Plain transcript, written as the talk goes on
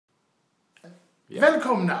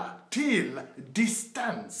Välkomna till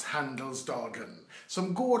Distanshandelsdagen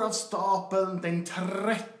som går av stapeln den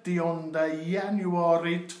 30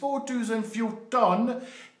 januari 2014.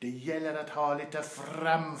 Det gäller att ha lite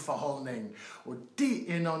framförhållning och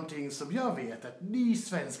det är någonting som jag vet att ni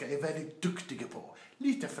svenskar är väldigt duktiga på.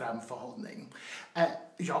 Lite framförhållning.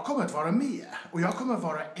 Jag kommer att vara med och jag kommer att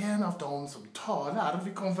vara en av dem som talar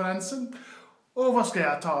vid konferensen. Och vad ska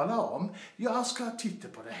jag tala om? Jag ska titta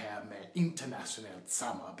på det här med internationellt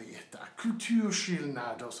samarbete,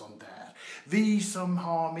 kulturskillnad och sånt där. Vi som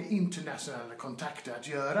har med internationella kontakter att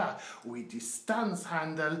göra och i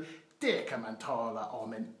distanshandel, det kan man tala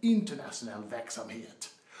om en internationell verksamhet.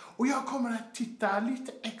 Och jag kommer att titta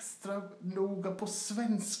lite extra noga på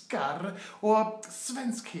svenskar och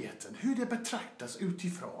svenskheten, hur det betraktas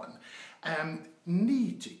utifrån.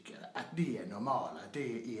 Ni tycker att det är normala,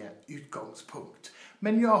 det är utgångspunkt.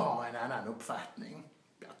 Men jag har en annan uppfattning.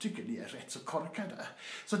 Jag tycker ni är rätt så korkade.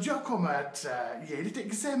 Så jag kommer att ge lite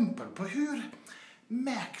exempel på hur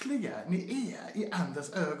märkliga ni är i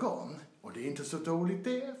andras ögon. Och det är inte så dåligt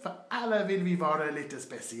det, för alla vill vi vara lite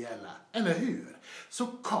speciella, eller hur? Så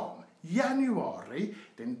kom, januari,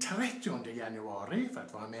 den 30 januari, för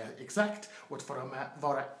att vara mer exakt, och för att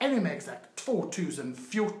vara ännu mer exakt,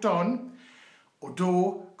 2014. Och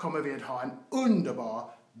då kommer vi att ha en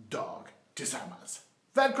underbar dag tillsammans.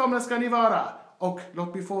 Välkomna ska ni vara, och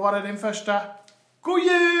låt mig få vara den första. God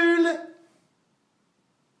jul!